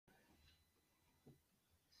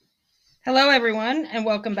Hello, everyone, and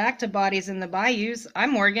welcome back to Bodies in the Bayous.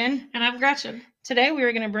 I'm Morgan. And I'm Gretchen. Today, we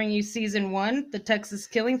are going to bring you Season 1, The Texas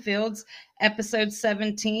Killing Fields, Episode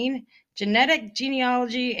 17, Genetic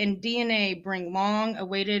Genealogy and DNA Bring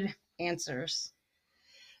Long-Awaited Answers.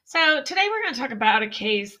 So today we're going to talk about a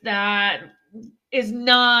case that is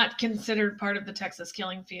not considered part of the Texas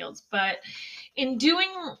Killing Fields, but in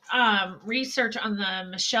doing research on the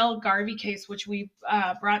Michelle Garvey case, which we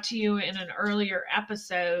brought to you in an earlier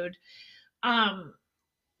episode,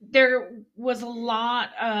 there was a lot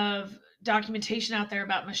of documentation out there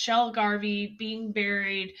about Michelle Garvey being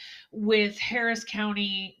buried with Harris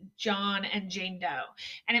County John and Jane Doe.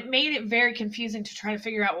 And it made it very confusing to try to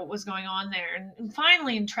figure out what was going on there. And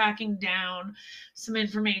finally, in tracking down some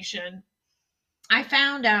information, I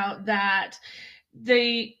found out that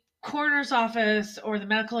the coroner's office or the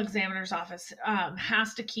medical examiner's office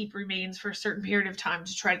has to keep remains for a certain period of time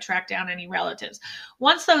to try to track down any relatives.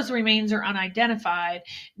 Once those remains are unidentified,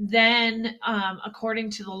 then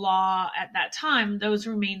according to the law at that time, those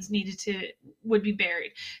remains would be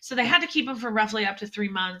buried. So they had to keep them for roughly up to 3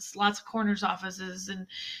 months. Lots of coroner's offices and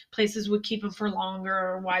places would keep them for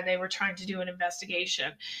longer while they were trying to do an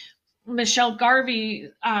investigation. Michelle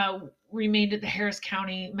Garvey remained at the Harris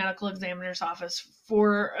County Medical Examiner's Office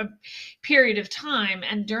for a period of time.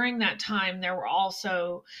 And during that time, there were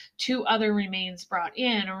also 2 other remains brought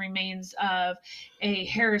in, or remains of a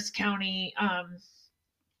Harris County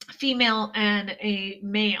female and a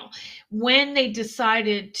male. When they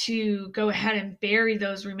decided to go ahead and bury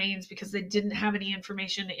those remains because they didn't have any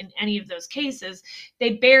information in any of those cases,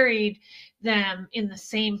 they buried them in the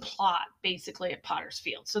same plot, basically at Potter's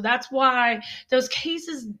Field. So that's why those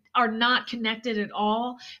cases are not connected at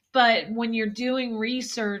all. But when you're doing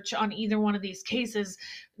research on either one of these cases,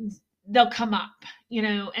 they'll come up,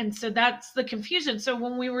 and so that's the confusion. So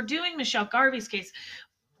when we were doing Michelle Garvey's case,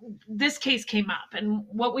 this case came up, and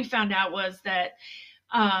what we found out was that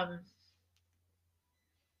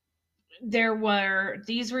there were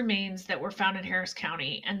these remains that were found in Harris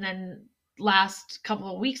County, and then last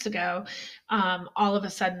couple of weeks ago, all of a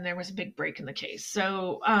sudden there was a big break in the case.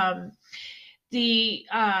 So the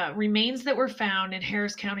remains that were found in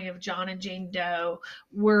Harris County of John and Jane Doe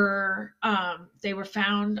were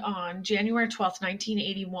found on January 12th,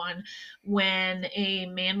 1981, when a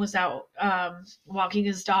man was out walking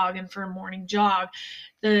his dog and for a morning jog.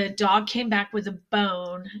 The dog came back with a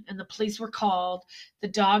bone, and the police were called. The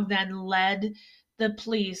dog then led the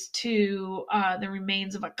police to the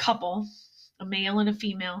remains of a couple, a male and a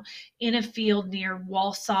female, in a field near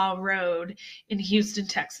Walsall Road in Houston,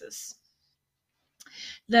 Texas.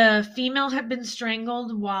 The female had been strangled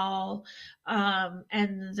and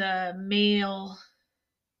the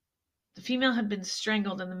female had been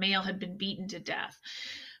strangled and the male had been beaten to death.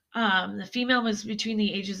 The female was between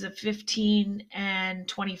the ages of 15 and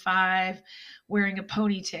 25, wearing a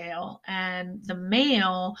ponytail, and the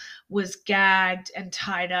male was gagged and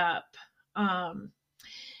tied up.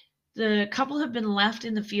 The couple had been left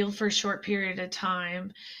in the field for a short period of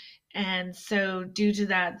time. And so due to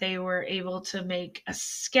that, they were able to make a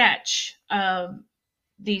sketch of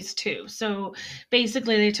these 2. So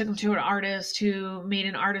basically they took them to an artist who made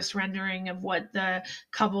an artist rendering of what the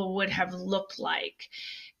couple would have looked like.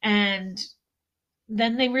 And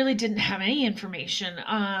then they really didn't have any information.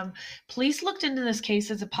 Police looked into this case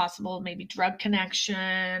as a possible maybe drug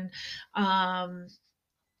connection,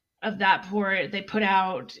 of that port. They put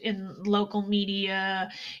out in local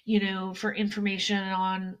media, for information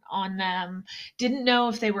on them. Didn't know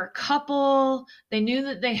if they were a couple. They knew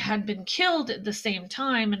that they had been killed at the same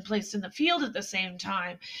time and placed in the field at the same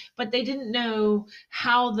time, but they didn't know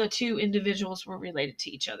how the 2 individuals were related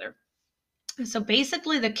to each other. So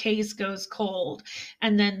basically the case goes cold,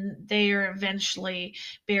 and then they are eventually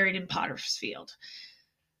buried in Potter's Field.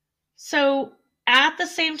 So at the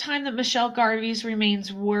same time that Michelle Garvey's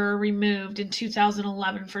remains were removed in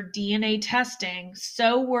 2011 for DNA testing,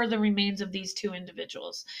 so were the remains of these 2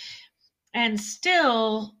 individuals. And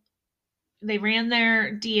still, they ran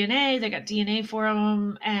their DNA, they got DNA for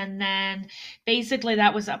them, and then basically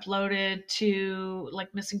that was uploaded to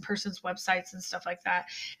like missing persons websites and stuff like that.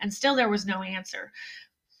 And still there was no answer.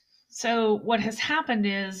 So what has happened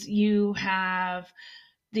is you have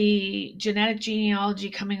the genetic genealogy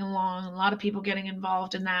coming along, a lot of people getting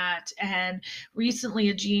involved in that. And recently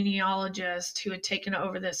a genealogist who had taken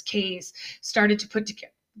over this case started to put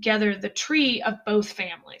together the tree of both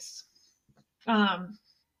families.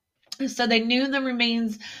 So they knew the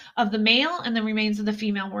remains of the male and the remains of the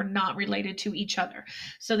female were not related to each other.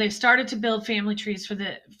 So they started to build family trees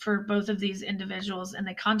for both of these individuals, and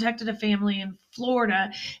they contacted a family in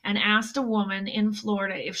Florida and asked a woman in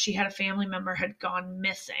Florida if she had a family member had gone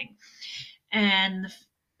missing. And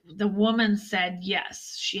the woman said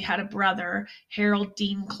yes, she had a brother, Harlod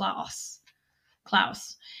Dean Clouse,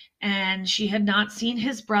 and she had not seen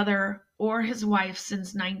his brother or his wife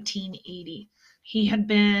since 1980. He had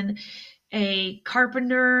been a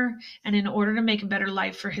carpenter, and in order to make a better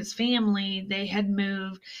life for his family, they had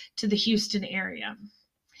moved to the Houston area.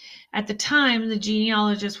 At the time, the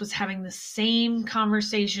genealogist was having the same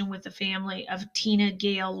conversation with the family of Tina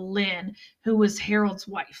Gail Linn, who was Harold's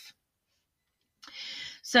wife.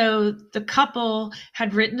 So the couple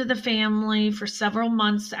had written to the family for several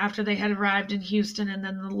months after they had arrived in Houston, and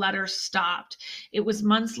then the letters stopped. It was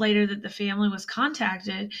months later that the family was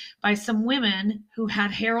contacted by some women who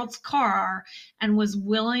had Harold's car and was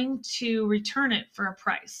willing to return it for a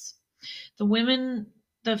price.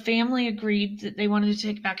 The family agreed that they wanted to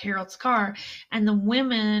take back Harold's car, and the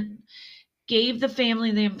women gave the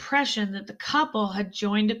family the impression that the couple had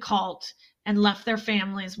joined a cult and left their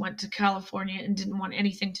families, went to California, and didn't want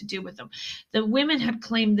anything to do with them. The women had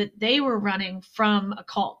claimed that they were running from a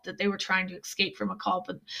cult, that they were trying to escape from a cult,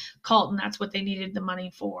 and that's what they needed the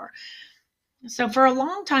money for. So for a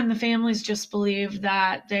long time, the families just believed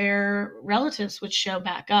that their relatives would show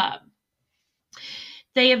back up.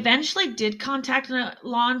 They eventually did contact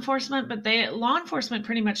law enforcement, but law enforcement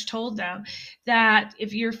pretty much told them that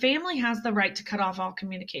if your family has the right to cut off all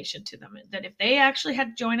communication to them, that if they actually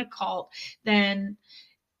had joined a cult, then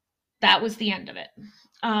that was the end of it.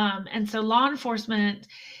 And so law enforcement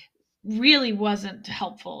really wasn't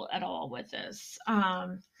helpful at all with this.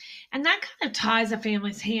 And that kind of ties a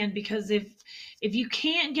family's hand, because if you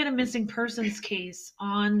can't get a missing persons case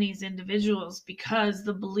on these individuals because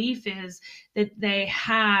the belief is that they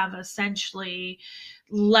have essentially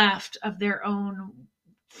left of their own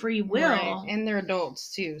free will. Right. And they're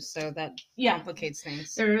adults too, so that complicates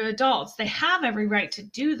things. They're adults. They have every right to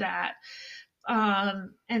do that.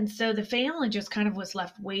 And so the family just kind of was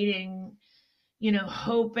left waiting,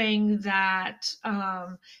 hoping that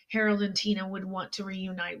Harold and Tina would want to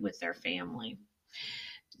reunite with their family.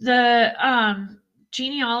 The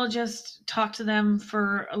genealogist talked to them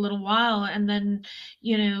for a little while, and then,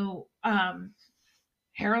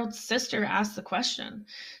 Harold's sister asked the question,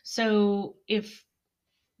 so if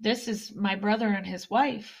this is my brother and his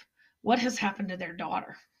wife, what has happened to their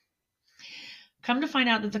daughter? Come to find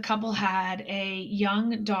out that the couple had a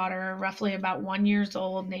young daughter, roughly about 1 year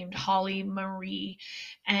old, named Hollie Marie,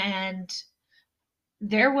 and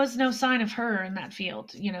there was no sign of her in that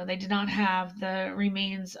field. They did not have the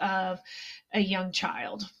remains of a young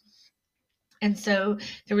child. And so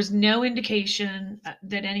there was no indication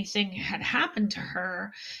that anything had happened to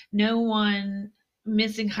her. No one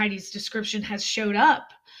missing Heidi's description has showed up.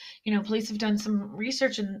 Police have done some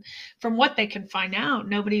research, and from what they can find out,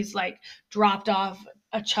 nobody's dropped off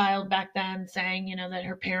a child back then saying, that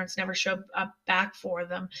her parents never showed up back for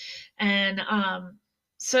them. And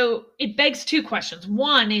so it begs two questions.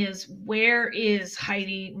 One is, where is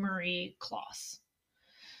Hollie Marie Clouse?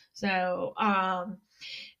 So,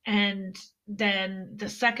 and then the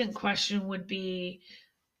second question would be,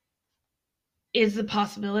 is the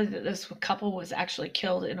possibility that this couple was actually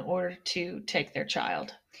killed in order to take their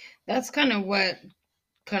child? That's kind of what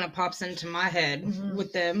kind of pops into my head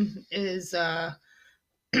with them is,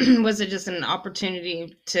 was it just an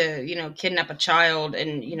opportunity to, kidnap a child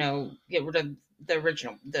and, get rid of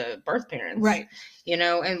the birth parents? Right.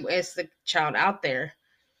 And it's the child out there.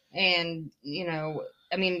 And,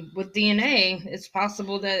 with DNA, it's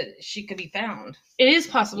possible that she could be found. It is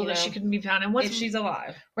possible that she could be found. And if she's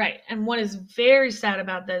alive. Right. And what is very sad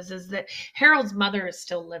about this is that Harold's mother is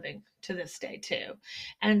still living to this day too.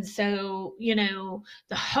 And so,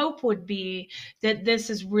 the hope would be that this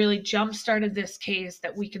has really jump-started this case,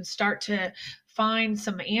 that we can start to find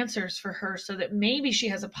some answers for her so that maybe she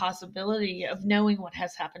has a possibility of knowing what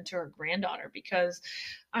has happened to her granddaughter. Because,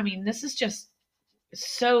 this is just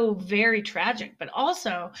so very tragic, but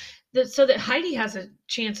also so that Heidi has a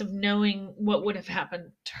chance of knowing what would have happened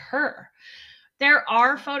to her. There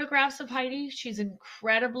are photographs of Heidi. She's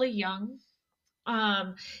incredibly young.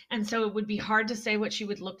 And so it would be hard to say what she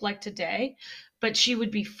would look like today, but she would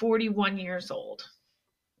be 41 years old.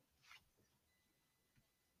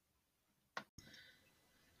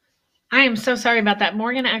 I am so sorry about that.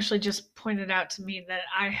 Morgan actually just pointed out to me that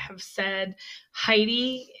I have said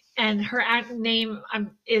Heidi, and her name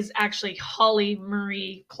is actually Hollie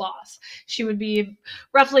Marie Clouse. She would be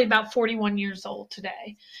roughly about 41 years old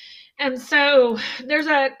today. And so there's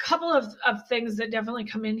a couple of things that definitely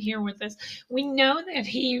come in here with this. We know that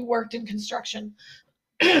he worked in construction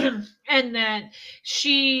and that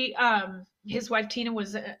his wife Tina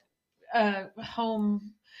was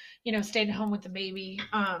home, stayed at home with the baby.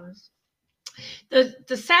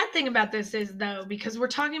 The sad thing about this is, though, because we're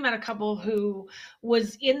talking about a couple who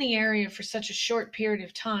was in the area for such a short period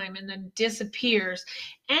of time and then disappears,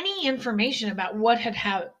 any information about what had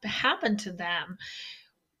happened to them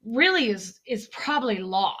really is probably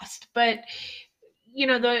lost. But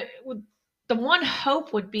the one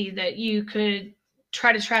hope would be that you could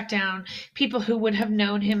try to track down people who would have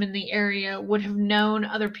known him in the area, would have known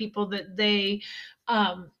other people that they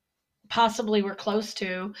possibly were close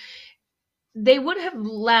to. They would have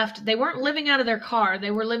left. They weren't living out of their car.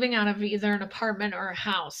 They were living out of either an apartment or a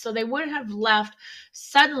house. So they would have left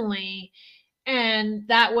suddenly, and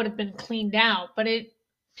that would have been cleaned out. But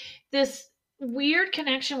this weird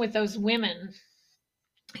connection with those women,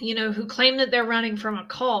 who claim that they're running from a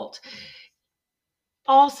cult,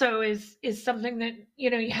 also is something that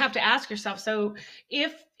you have to ask yourself. So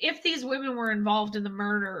if these women were involved in the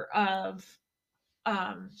murder of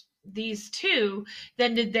these two,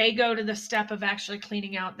 then did they go to the step of actually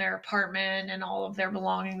cleaning out their apartment and all of their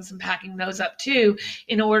belongings and packing those up too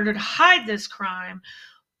in order to hide this crime?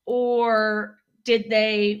 Or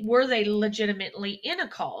were they legitimately in a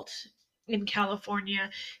cult in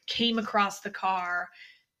California, came across the car,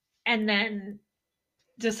 and then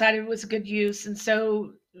decided it was a good use? And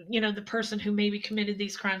so, the person who maybe committed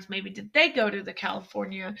these crimes, maybe did they go to the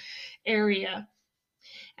California area?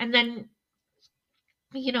 And then,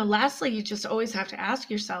 lastly, you just always have to ask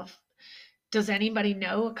yourself, does anybody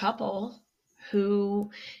know a couple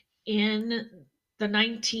who in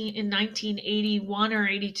 1981 or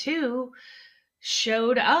 82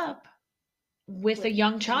 showed up with a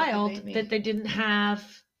young child that they didn't have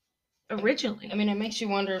originally? I mean, it makes you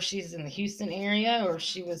wonder if she's in the Houston area or if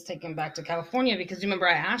she was taken back to California, because remember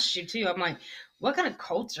I asked you too, I'm like, what kind of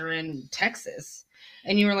cults are in Texas?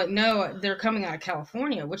 And you were like, no, they're coming out of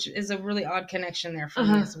California, which is a really odd connection there for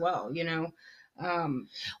me as well, well,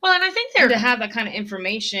 and I think to have that kind of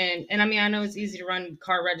information. And I mean, I know it's easy to run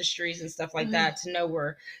car registries and stuff like that to know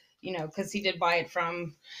where, because he bought it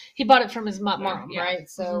from his mom, yeah. Right?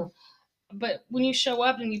 So but when you show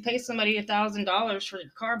up and you pay somebody $1,000 for your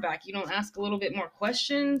car back, you don't ask a little bit more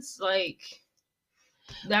questions. Like,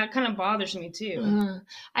 that kind of bothers me too.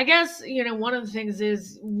 I guess, one of the things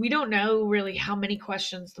is we don't know really how many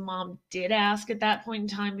questions the mom did ask at that point in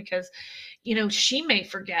time, because, she may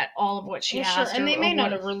forget all of what she asked. Sure. And they may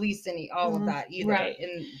not have released all of that either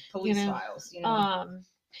in police files,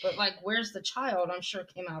 But like, where's the child? I'm sure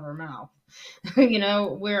it came out of her mouth.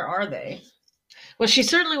 Where are they? Well, she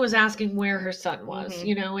certainly was asking where her son was,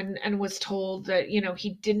 and was told that, he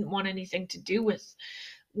didn't want anything to do with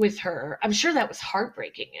her. I'm sure that was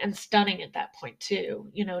heartbreaking and stunning at that point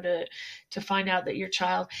too, to find out that your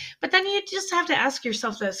child. But then you just have to ask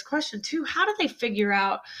yourself this question too: how do they figure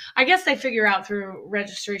out? I guess they figure out through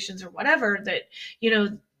registrations or whatever that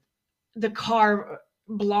the car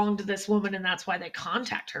belonged to this woman, and that's why they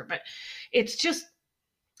contact her. But it's just,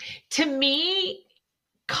 to me,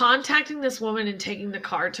 contacting this woman and taking the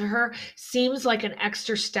car to her seems like an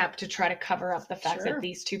extra step to try to cover up the fact that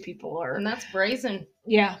these two people are. And that's brazen.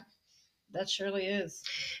 Yeah. That surely is.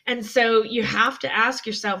 And so you have to ask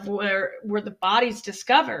yourself, where were the bodies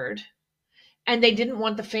discovered? And they didn't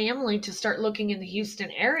want the family to start looking in the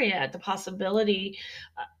Houston area at the possibility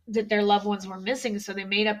that their loved ones were missing. So they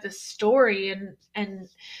made up this story and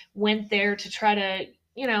went there to try to,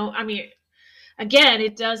 I mean, again,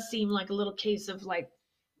 it does seem like a little case of like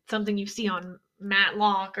something you see on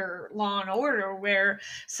Matlock or Law and Order, where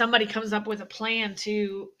somebody comes up with a plan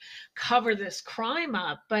to cover this crime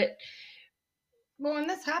up. But and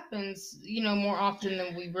this happens, more often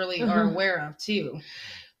than we really are aware of too.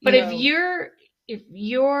 But if you're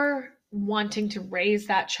wanting to raise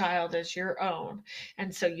that child as your own,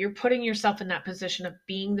 and so you're putting yourself in that position of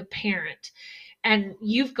being the parent, and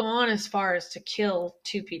you've gone as far as to kill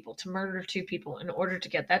two people, to murder two people in order to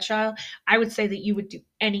get that child, I would say that you would do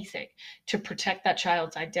anything to protect that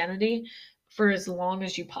child's identity for as long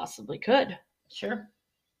as you possibly could. Sure.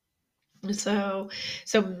 So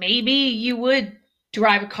maybe you would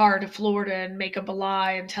drive a car to Florida and make up a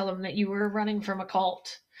lie and tell them that you were running from a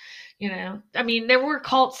cult. I mean, there were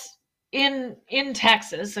cults in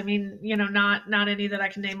Texas. I mean, not any that I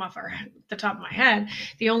can name off the top of my head.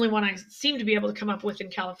 The only one I seem to be able to come up with in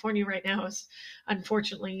California right now is,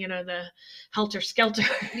 unfortunately, the Helter Skelter.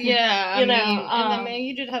 Yeah, and then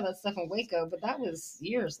you did have that stuff in Waco, but that was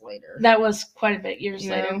years later. That was quite a bit years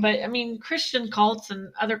later. But I mean, Christian cults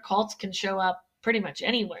and other cults can show up pretty much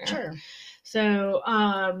anywhere. Sure. So,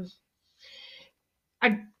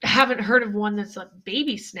 I haven't heard of one that's a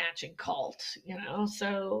baby snatching cult,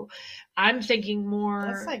 so I'm thinking more.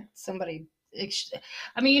 That's like somebody,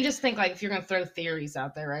 I mean, you just think like if you're going to throw theories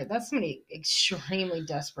out there, right? That's somebody extremely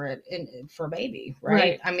desperate for a baby,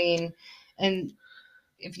 right? I mean, and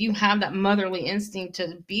if you have that motherly instinct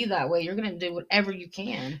to be that way, you're going to do whatever you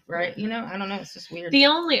can, right? I don't know. It's just weird. The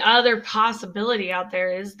only other possibility out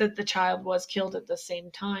there is that the child was killed at the same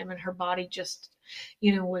time and her body just,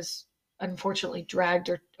 was unfortunately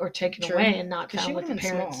dragged or taken away and not found with the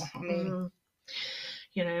parents. Small. I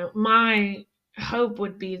mean, my hope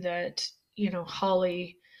would be that,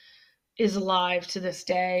 Hollie is alive to this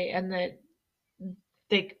day and that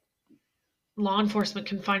law enforcement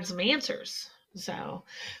can find some answers. So,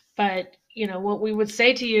 but what we would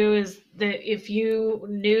say to you is that if you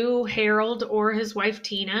knew Harold or his wife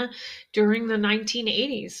Tina during the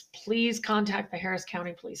 1980s, please contact the Harris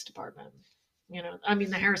County Police Department.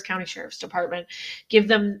 The Harris County Sheriff's Department. Give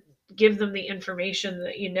them the information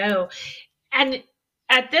that And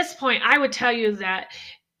at this point, I would tell you that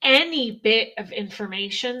any bit of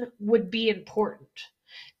information would be important.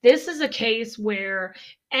 This is a case where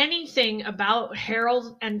anything about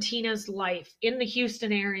Harold and Tina's life in the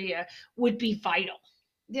Houston area would be vital.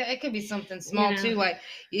 Yeah, it could be something small too, like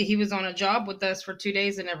he was on a job with us for 2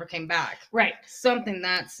 days and never came back. Right. Something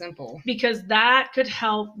that simple. Because that could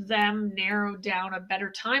help them narrow down a better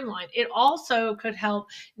timeline. It also could help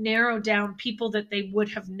narrow down people that they would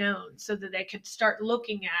have known so that they could start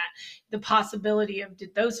looking at the possibility of,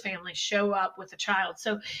 did those families show up with a child?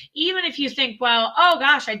 So even if you think, well, oh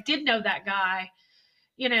gosh, I did know that guy,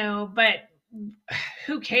 but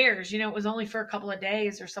who cares? It was only for a couple of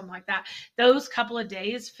days or something like that. Those couple of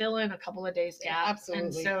days fill in a couple of days gap. Absolutely.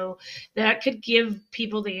 And so that could give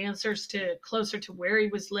people the answers to closer to where he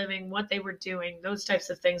was living, what they were doing, those types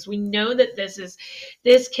of things. We know that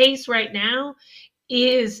this case right now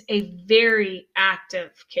is a very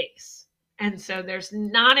active case. And so there's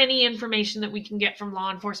not any information that we can get from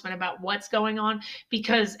law enforcement about what's going on,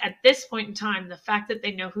 because at this point in time, the fact that they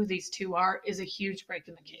know who these two are is a huge break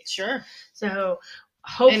in the case. Sure. So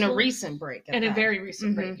hopefully, and a recent break. And a very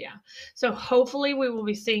recent break, yeah. So hopefully we will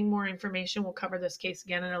be seeing more information. We'll cover this case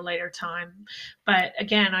again at a later time. But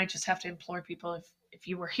again, I just have to implore people, if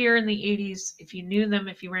you were here in the 80s, if you knew them,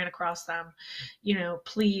 if you ran across them,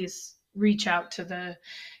 please reach out to the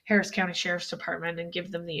Harris County Sheriff's Department and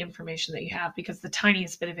give them the information that you have, because the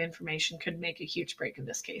tiniest bit of information could make a huge break in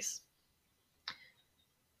this case.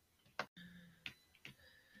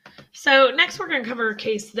 So next we're going to cover a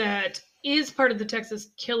case that is part of the Texas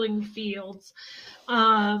killing fields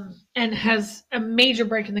and has a major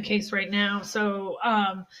break in the case right now. So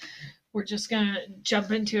we're just going to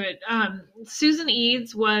jump into it. Susan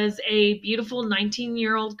Eads was a beautiful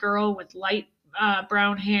 19-year-old girl with light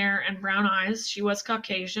brown hair and brown eyes. She was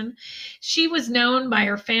Caucasian. She was known by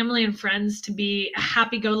her family and friends to be a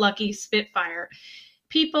happy-go-lucky Spitfire.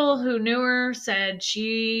 People who knew her said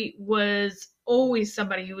she was always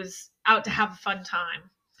somebody who was out to have a fun time.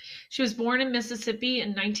 She was born in Mississippi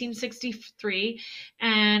in 1963,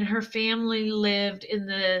 and her family lived in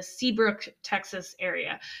the Seabrook, Texas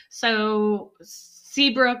area. So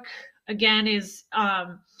Seabrook, again, is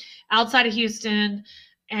outside of Houston,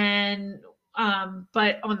 and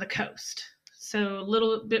but on the coast. So a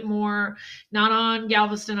little bit more, not on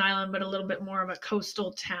Galveston Island, but a little bit more of a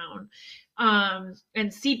coastal town.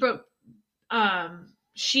 And Seabrook,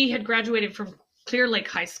 she had graduated from Clear Lake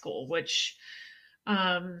High School, which,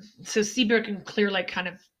 so Seabrook and Clear Lake kind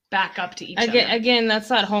of back up to each other. Again, that's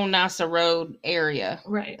that whole Nassau Road area.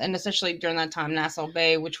 Right. And especially during that time, Nassau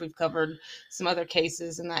Bay, which we've covered some other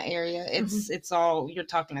cases in that area. It's all, you're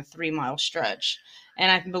talking a 3-mile stretch. And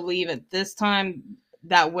I believe at this time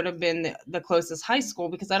that would have been the closest high school,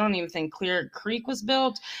 because I don't even think Clear Creek was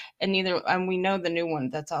built, and we know the new one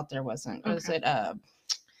that's out there wasn't. Okay. Was it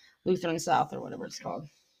Lutheran South or whatever it's called?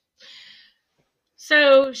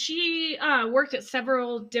 So she worked at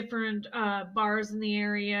several different bars in the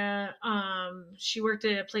area. She worked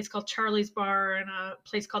at a place called Charlie's Bar and a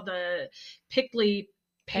place called the Pickley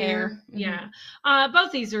Pear. Mm-hmm. Yeah.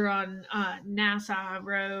 Both these are on Nassau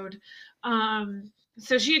Road.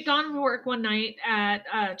 So she had gone to work one night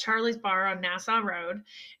at Charlie's Bar on Nassau Road,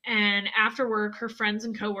 and after work, her friends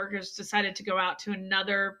and coworkers decided to go out to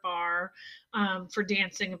another bar for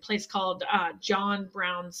dancing, a place called John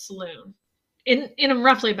Brown Saloon, in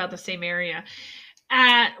roughly about the same area.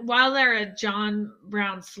 While they're at John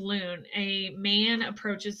Brown Saloon, a man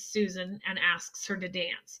approaches Susan and asks her to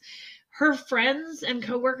dance. Her friends and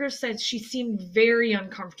coworkers said she seemed very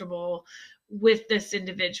uncomfortable with this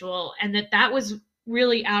individual, and that was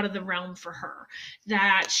really out of the realm for her.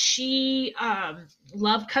 That she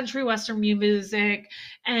loved country western music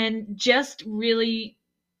and just really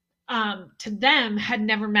to them had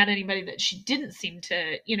never met anybody that she didn't seem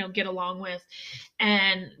to get along with,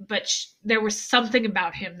 but there was something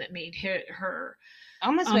about him that made her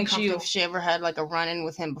almost makes you if she ever had like a run-in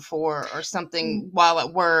with him before or something while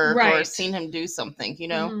at work, right, or seen him do something,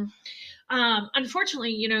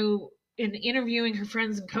 Unfortunately, in interviewing her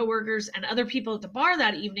friends and coworkers and other people at the bar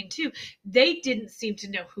that evening too, they didn't seem to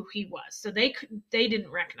know who he was, so they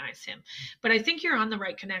didn't recognize him. But I think you're on the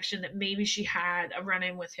right connection that maybe she had a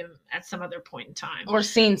run-in with him at some other point in time, or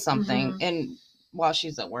seen something and while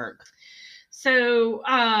she's at work. So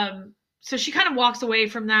she kind of walks away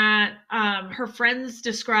from that. Her friends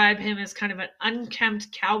describe him as kind of an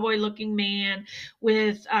unkempt cowboy-looking man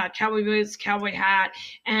with cowboy boots, cowboy hat,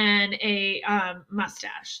 and a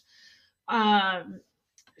mustache.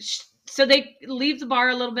 So they leave the bar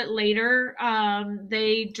a little bit later.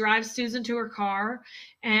 They drive Susan to her car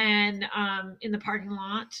and in the parking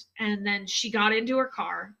lot, and then she got into her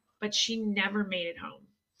car, but she never made it home.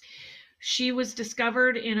 She was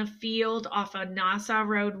discovered in a field off of Nassau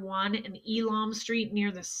Road 1 and Elam Street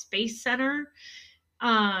near the Space Center.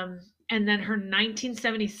 And then her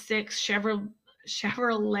 1976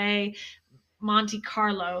 Chevrolet Monte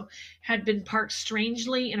Carlo had been parked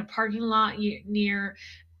strangely in a parking lot near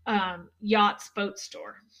Yacht's boat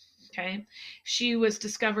store. Okay. She was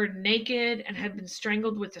discovered naked and had been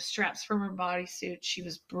strangled with the straps from her bodysuit. She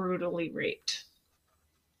was brutally raped.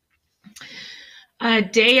 A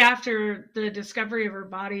day after the discovery of her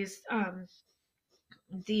bodies,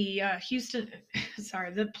 the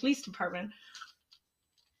police department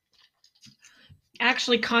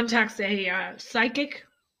actually contacts a psychic,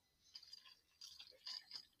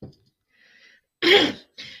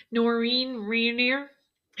 Noreen Rainier,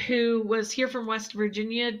 who was here from West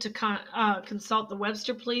Virginia to consult the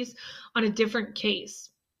Webster police on a different case.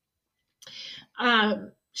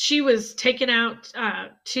 She was taken out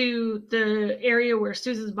to the area where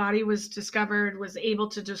Susan's body was discovered, was able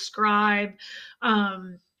to describe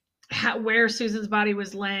where Susan's body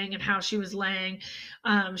was laying and how she was laying.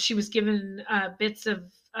 She was given bits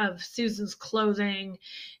of Susan's clothing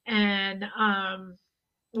and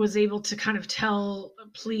was able to kind of tell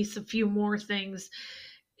police a few more things.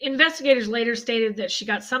 Investigators later stated that she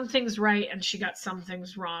got some things right and she got some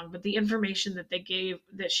things wrong, but the information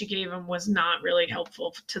that she gave them was not really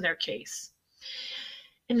helpful to their case.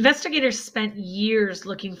 Investigators spent years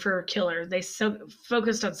looking for a killer. They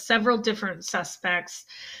focused on several different suspects.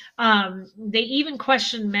 They even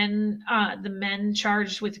questioned the men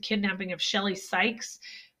charged with the kidnapping of Shelley Sykes.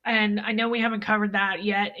 And I know we haven't covered that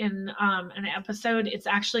yet in an episode. It's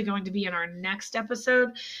actually going to be in our next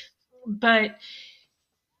episode. But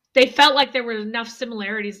they felt like there were enough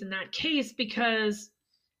similarities in that case because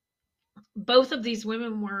both of these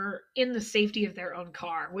women were in the safety of their own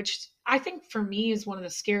car, which I think for me is one of the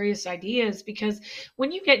scariest ideas, because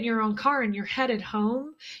when you get in your own car and you're headed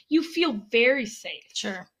home, you feel very safe.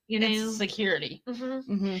 Sure. It's security.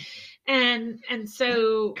 Mm-hmm. Mm-hmm. And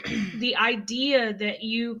so the idea that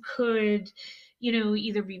you could,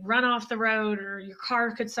 either be run off the road or your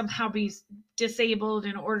car could somehow be disabled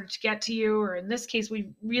in order to get to you, or in this case, we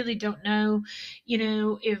really don't know,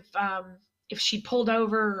 if she pulled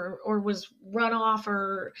over or was run off,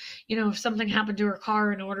 or, if something happened to her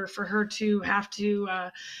car in order for her to have to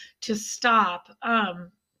stop.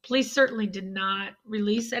 Police certainly did not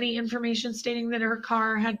release any information stating that her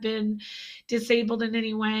car had been disabled in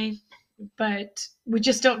any way, but we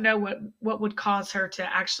just don't know what would cause her to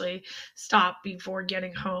actually stop before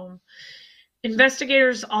getting home.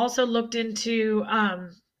 Investigators also looked into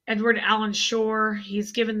Edward Allen Shore.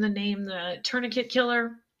 He's given the name the Tourniquet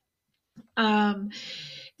Killer.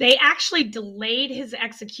 They actually delayed his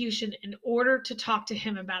execution in order to talk to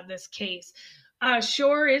him about this case.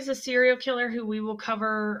 Shore is a serial killer who we will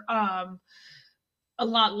cover a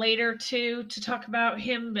lot later to talk about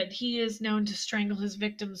him, but he is known to strangle his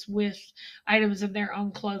victims with items of their own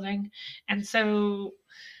clothing. And so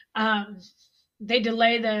they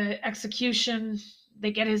delay the execution,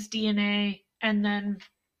 they get his DNA, and then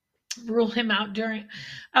rule him out during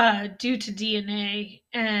due to DNA,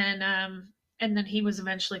 and then he was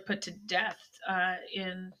eventually put to death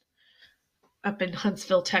in up in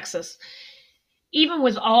Huntsville, Texas. Even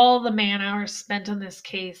with all the man hours spent on this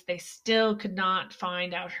case, they still could not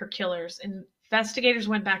find out her killers. Investigators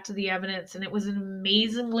went back to the evidence, and it was in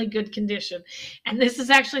amazingly good condition. And this is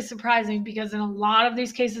actually surprising because in a lot of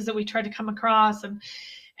these cases that we tried to come across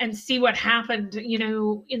and see what happened, you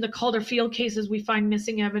know, in the Calder Field cases, we find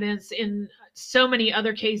missing evidence. In so many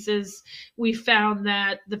other cases, we found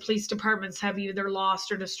that the police departments have either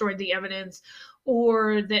lost or destroyed the evidence,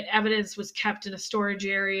 or that evidence was kept in a storage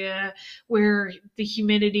area where the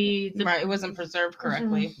humidity, right, it wasn't preserved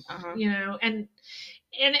correctly. You know, and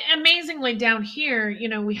amazingly down here, you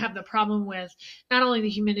know, we have the problem with not only the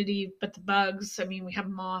humidity, but the bugs. I mean, we have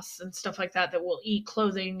moths and stuff like that that will eat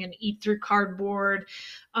clothing and eat through cardboard,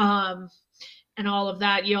 and all of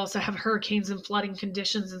that. You also have hurricanes and flooding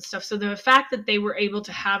conditions and stuff. So the fact that they were able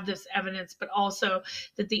to have this evidence, but also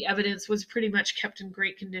that the evidence was pretty much kept in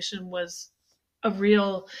great condition, was a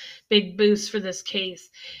real big boost for this case.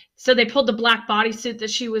 So they pulled the black bodysuit that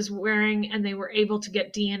she was wearing, and they were able to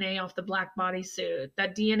get DNA off the black bodysuit.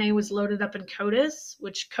 That DNA was loaded up in CODIS,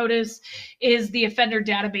 which CODIS is the offender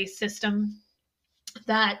database system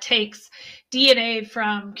that takes DNA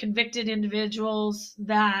from convicted individuals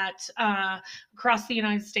that across the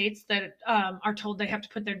United States that are told they have to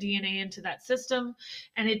put their DNA into that system.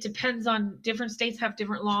 And it depends on, different states have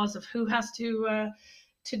different laws of who has to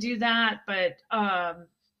do that. But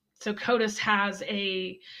so CODIS has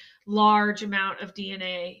a large amount of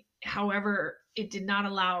DNA. However, it did not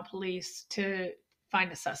allow police to find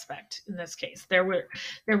a suspect in this case. There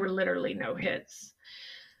were literally no hits.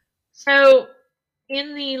 So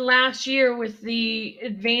in the last year, with the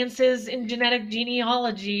advances in genetic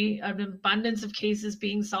genealogy, an abundance of cases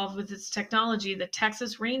being solved with this technology, the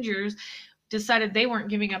Texas Rangers decided they weren't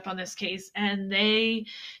giving up on this case, and they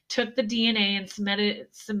took the DNA and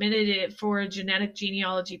submitted it for a genetic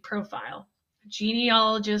genealogy profile. A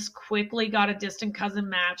genealogist quickly got a distant cousin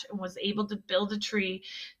match and was able to build a tree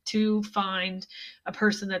to find a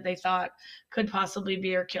person that they thought could possibly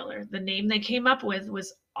be her killer. The name they came up with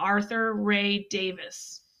was Arthur Ray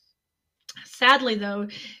Davis. Sadly, though,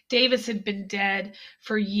 Davis had been dead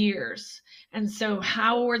for years. And so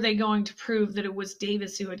how were they going to prove that it was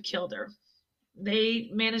Davis who had killed her? They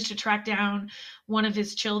managed to track down one of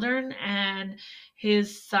his children, and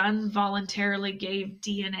his son voluntarily gave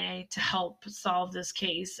DNA to help solve this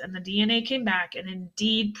case. And the DNA came back and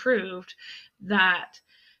indeed proved that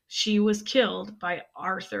she was killed by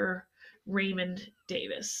Arthur Raymond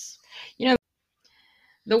Davis. You know,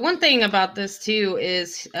 the one thing about this too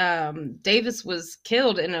is Davis was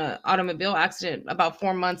killed in an automobile accident about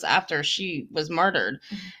 4 months after she was murdered.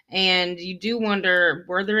 Mm-hmm. And you do wonder,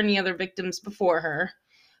 were there any other victims before her?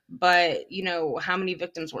 But, you know, how many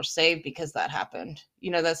victims were saved because that happened?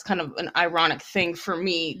 You know, that's kind of an ironic thing for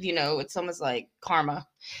me. You know, it's almost like karma.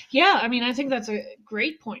 Yeah, I mean, I think that's a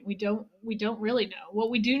great point. We don't really know.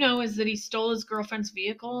 What we do know is that he stole his girlfriend's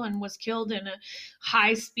vehicle and was killed in a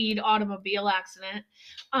high-speed automobile accident.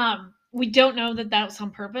 We don't know that was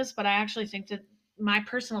on purpose, but I actually think that my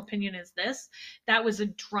personal opinion is this: that was a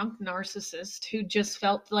drunk narcissist who just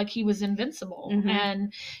felt like he was invincible. Mm-hmm.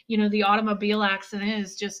 And, you know, the automobile accident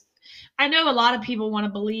is just, I know a lot of people want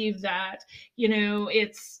to believe that, you know,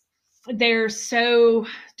 they're so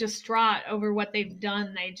distraught over what they've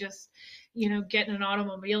done, they just, you know, get in an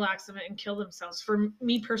automobile accident and kill themselves. For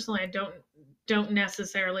me personally, I don't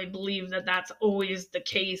necessarily believe that that's always the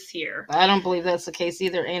case here. I don't believe that's the case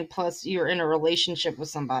either. And plus, you're in a relationship with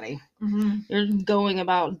somebody. Mm-hmm. You're going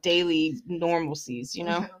about daily normalcies, you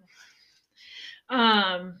know?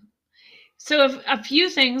 Mm-hmm. So a few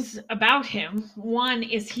things about him. One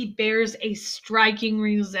is he bears a striking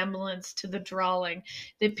resemblance to the drawing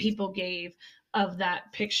that people gave of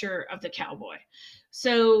that picture of the cowboy.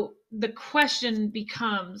 So the question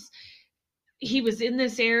becomes, he was in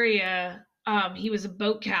this area. He was a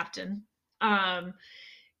boat captain.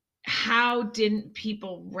 How didn't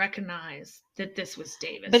people recognize that this was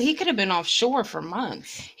Davis? But he could have been offshore for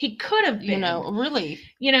months. He could have been. You know, really.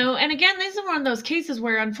 You know, and again, this is one of those cases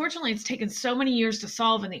where, unfortunately, it's taken so many years to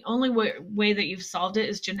solve, and the only way that you've solved it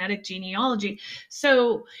is genetic genealogy.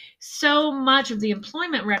 So much of the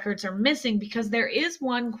employment records are missing, because there is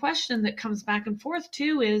one question that comes back and forth,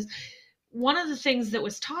 too, is one of the things that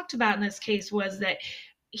was talked about in this case was that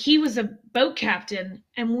he was a boat captain,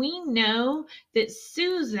 and we know that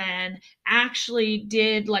Susan actually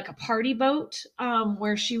did like a party boat,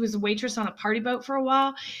 where she was a waitress on a party boat for a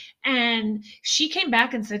while, and she came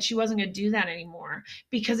back and said she wasn't going to do that anymore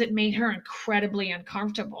because it made her incredibly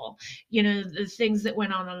uncomfortable, the things that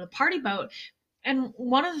went on the party boat. And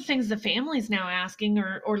one of the things the family's now asking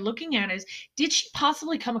or looking at is, did she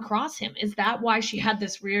possibly come across him? Is that why she had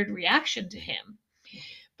this weird reaction to him?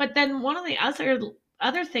 But then one of the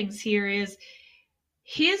other things here is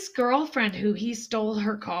his girlfriend, who he stole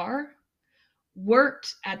her car,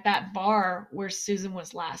 worked at that bar where Susan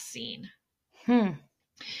was last seen.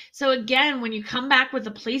 So again, when you come back with the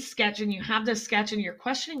police sketch and you have this sketch and you're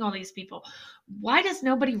questioning all these people, why does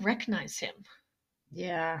nobody recognize him?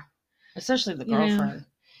 Yeah. Especially the girlfriend.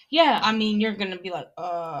 Yeah. I mean, you're going to be like,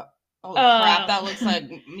 crap, that looks like,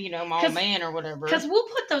 my old man or whatever. Because we'll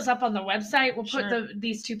put those up on the website. We'll put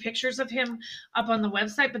these 2 pictures of him up on the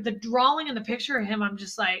website. But the drawing and the picture of him, I'm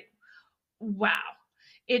just like, wow.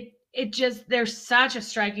 It just, there's such a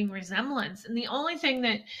striking resemblance. And the only thing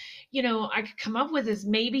that, I could come up with is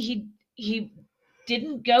maybe he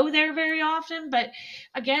didn't go there very often. But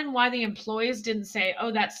again, why the employees didn't say,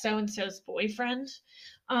 oh, that's so-and-so's boyfriend.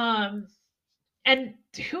 And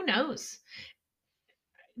who knows?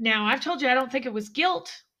 Now, I've told you I don't think it was guilt.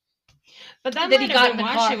 But that might have been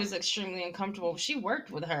why she was extremely uncomfortable. She worked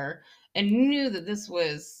with her and knew that this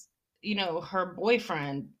was, her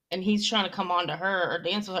boyfriend, and he's trying to come on to her or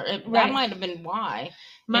dance with her. That might have been why.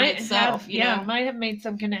 Might have made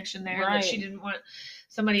some connection there that she didn't want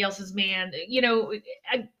somebody else's man.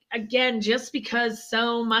 Again, just because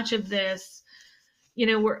so much of this,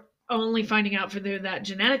 we're only finding out for that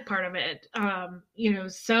genetic part of it,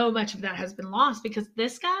 so much of that has been lost because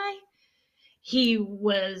this guy, he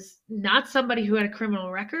was not somebody who had a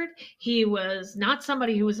criminal record. He was not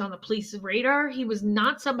somebody who was on the police's radar. He was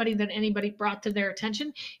not somebody that anybody brought to their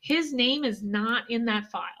attention. His name is not in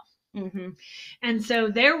that file. Mm-hmm. And so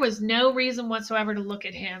there was no reason whatsoever to look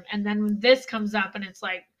at him. And then when this comes up and it's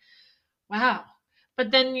like, wow.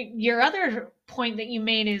 But then your other point that you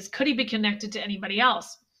made is, could he be connected to anybody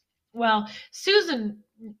else? Well, Susan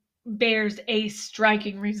bears a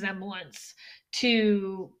striking resemblance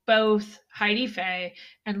to both Heidi Faye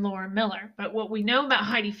and Laura Miller. But what we know about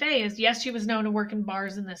Heidi Faye is, yes, she was known to work in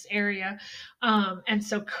bars in this area. And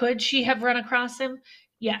so could she have run across him?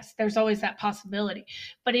 Yes, there's always that possibility.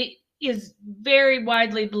 But it is very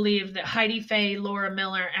widely believed that Heidi Faye, Laura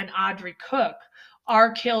Miller, and Audrey Cook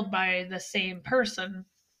are killed by the same person.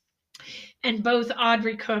 And both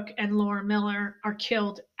Audrey Cook and Laura Miller are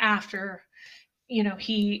killed after,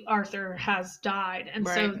 Arthur has died. And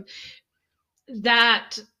so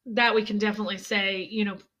that we can definitely say,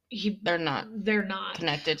 they're not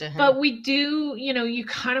connected to him. But we do, you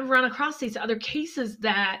kind of run across these other cases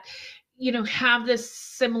that, have this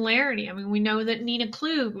similarity. I mean, we know that Nina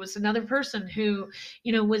Klug was another person who,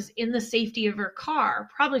 was in the safety of her car,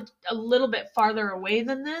 probably a little bit farther away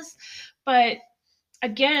than this. But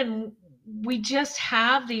again, we just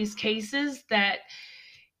have these cases that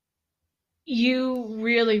you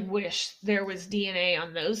really wish there was DNA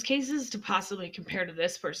on those cases to possibly compare to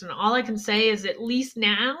this person. All I can say is, at least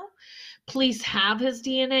now, police have his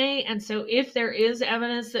DNA. And so if there is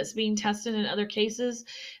evidence that's being tested in other cases,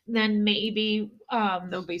 then maybe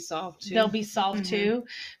they'll be solved too. Mm-hmm. Too.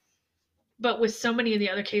 But with so many of the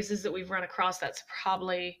other cases that we've run across, that's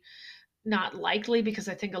probably not likely, because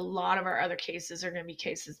I think a lot of our other cases are going to be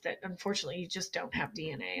cases that unfortunately you just don't have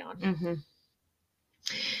DNA on. Mm-hmm.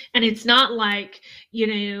 And it's not like,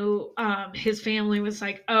 his family was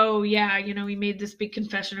like, oh yeah, he made this big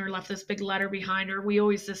confession or left this big letter behind, or we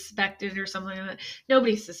always suspected or something like that.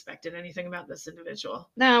 Nobody suspected anything about this individual.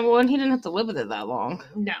 No, well, and he didn't have to live with it that long.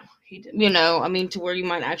 No, he didn't. I mean, to where you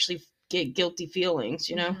might actually get guilty feelings,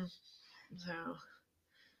 Mm-hmm. So.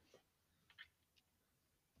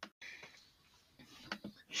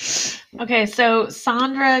 Okay, so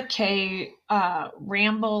Sondra Kay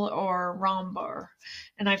Romber or Romber,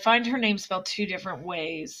 and I find her name spelled 2 different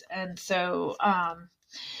ways. And so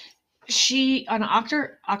she, on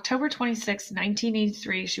October 26,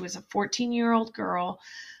 1983, she was a 14-year-old girl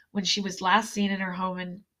when she was last seen in her home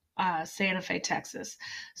in Santa Fe, Texas.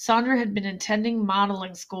 Sondra had been attending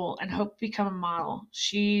modeling school and hoped to become a model.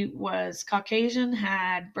 She was Caucasian,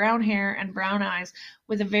 had brown hair and brown eyes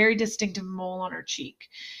with a very distinctive mole on her cheek.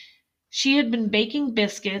 She had been baking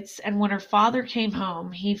biscuits, and when her father came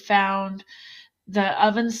home, he found the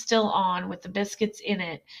oven still on with the biscuits in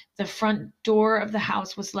it. The front door of the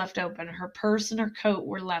house was left open. Her purse and her coat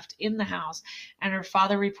were left in the house, and her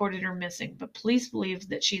father reported her missing, but police believed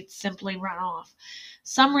that she had simply run off.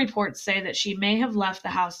 Some reports say that she may have left the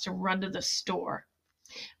house to run to the store.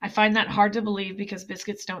 I find that hard to believe because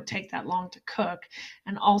biscuits don't take that long to cook,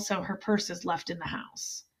 and also her purse is left in the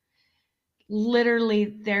house.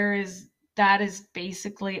 Literally, that is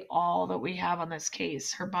basically all that we have on this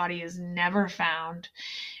case. Her body is never found,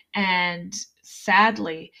 and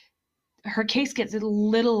sadly, her case gets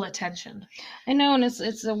little attention. I know, and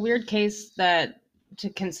it's a weird case that to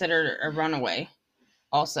consider a runaway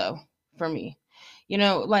also for me. You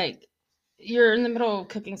know, like you're in the middle of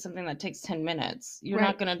cooking something that takes 10 minutes. You're Right.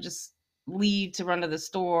 not going to just leave to run to the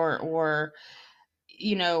store, or,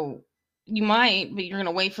 you know, you might, but you're going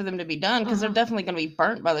to wait for them to be done because they're definitely going to be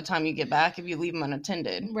burnt by the time you get back if you leave them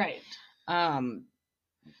unattended. Right.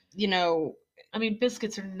 You know, I mean,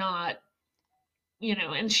 biscuits are not, you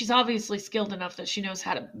know, and she's obviously skilled enough that she knows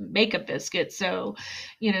how to make a biscuit. So,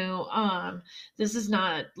 you know, this is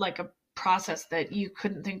not like a process that you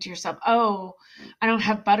couldn't think to yourself, oh, I don't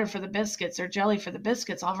have butter for the biscuits or jelly for the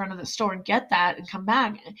biscuits. I'll run to the store and get that and come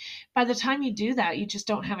back. By the time you do that, you just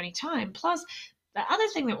don't have any time. Plus, the other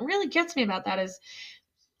thing that really gets me about that is,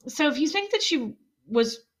 so if you think that she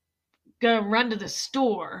was going to run to the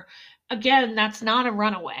store, again, that's not a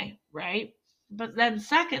runaway, right? But then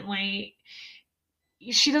secondly,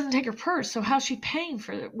 she doesn't take her purse, so how's she paying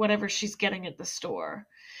for whatever she's getting at the store?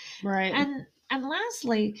 right. And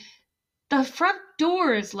lastly, the front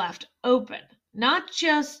door is left open. Not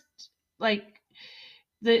just like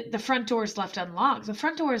the front door is left unlocked. The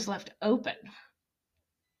front door is left open.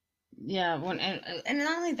 Yeah, and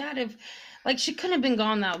not only that, if like she couldn't have been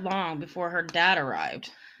gone that long before her dad arrived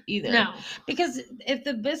either. No. Because if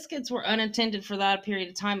the biscuits were unattended for that period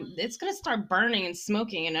of time, it's going to start burning and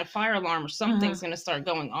smoking, and a fire alarm or something's going to start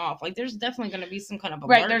going off. Like there's definitely going to be some kind of alert.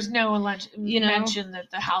 Right, there's no mention that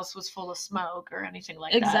the house was full of smoke or anything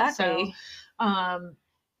like that. Exactly. So,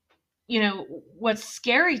 you know, what's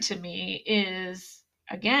scary to me is,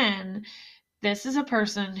 again, this is a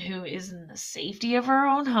person who is in the safety of her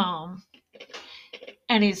own home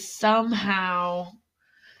and is somehow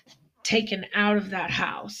taken out of that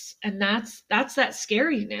house. And that's that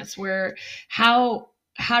scariness where how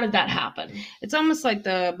did that happen? It's almost like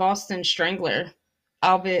the Boston Strangler,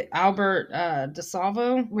 Albert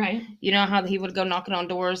DeSalvo. Right. You know how he would go knocking on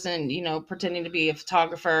doors and, you know, pretending to be a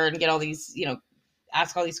photographer and get all these, you know,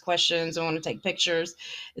 ask all these questions and want to take pictures.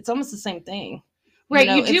 It's almost the same thing. Right.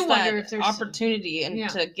 You know, you do wonder if there's opportunity and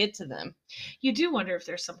to get to them. You do wonder if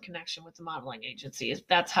there's some connection with the modeling agency, if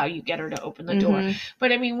that's how you get her to open the door.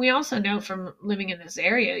 But I mean, we also know from living in this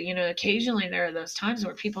area, you know, occasionally there are those times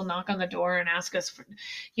where people knock on the door and ask us for,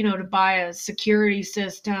 you know, to buy a security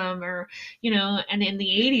system or, you know, and in the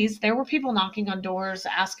 80s, there were people knocking on doors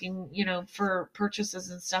asking, you know, for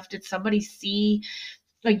purchases and stuff. Did somebody see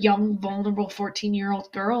a young, vulnerable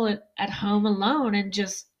 14-year-old girl at home alone and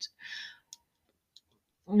just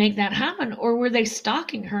make that happen, or were they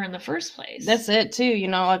stalking her in the first place? That's it too, you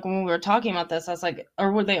know, like when we were talking about this, I was like,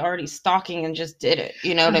 or were they already stalking and just did it,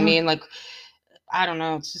 you know what I mean? Like, I don't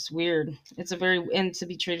know, it's just weird. It's and to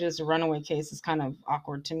be treated as a runaway case is kind of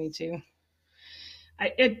awkward to me too.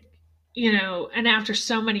 You know, and after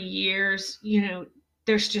so many years, you know,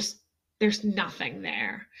 there's nothing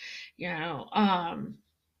there, you know.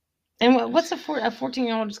 And what's a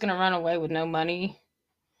 14-year-old just gonna run away with no money?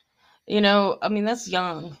 You know, I mean, that's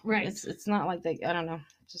young. Right. It's not like I don't know.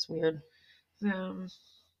 It's just weird.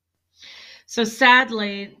 So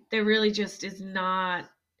sadly, there really just is not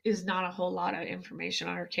a whole lot of information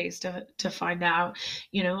on her case to find out.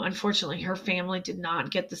 You know, unfortunately, her family did not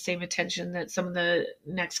get the same attention that some of the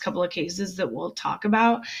next couple of cases that we'll talk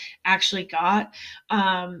about actually got.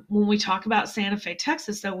 When we talk about Santa Fe,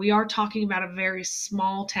 Texas, though, we are talking about a very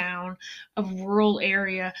small town, a rural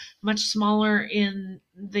area, much smaller in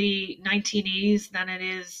the 1980s than it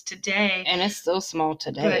is today. And it's still small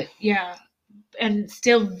today. But, yeah. And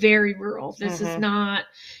still very rural. This is not,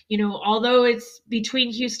 you know, although it's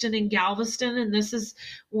between Houston and Galveston, and this is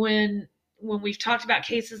when we've talked about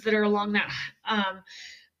cases that are along that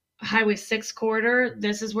Highway 6 corridor,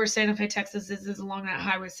 this is where Santa Fe, Texas is along that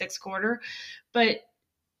Highway 6 corridor. But,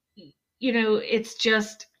 you know, it's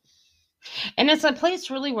just... And it's a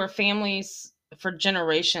place really where families for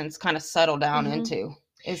generations kind of settle down into.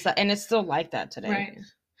 And it's still like that today. Right.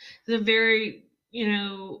 The very... You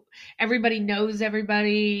know, everybody knows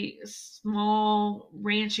everybody, small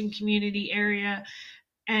ranching community area.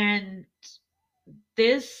 And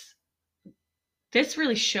this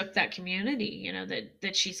really shook that community, you know,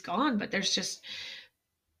 that she's gone, but there's just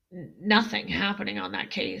nothing happening on that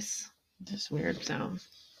case. Just weird. So.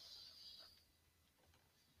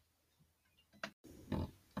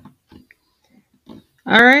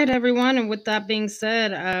 All right, everyone. And with that being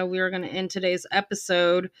said, we are going to end today's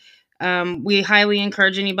episode. We highly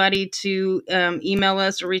encourage anybody to email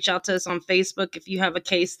us or reach out to us on Facebook if you have a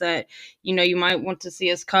case that you might want to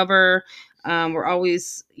see us cover. We're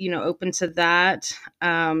always open to that.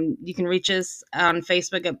 You can reach us on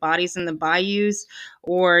Facebook at Bodies in the Bayous,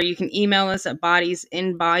 or you can email us at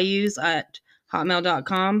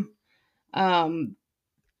bodiesinbayous@hotmail.com.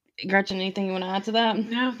 Gretchen, anything you want to add to that?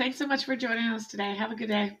 No, thanks so much for joining us today. Have a good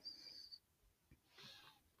day.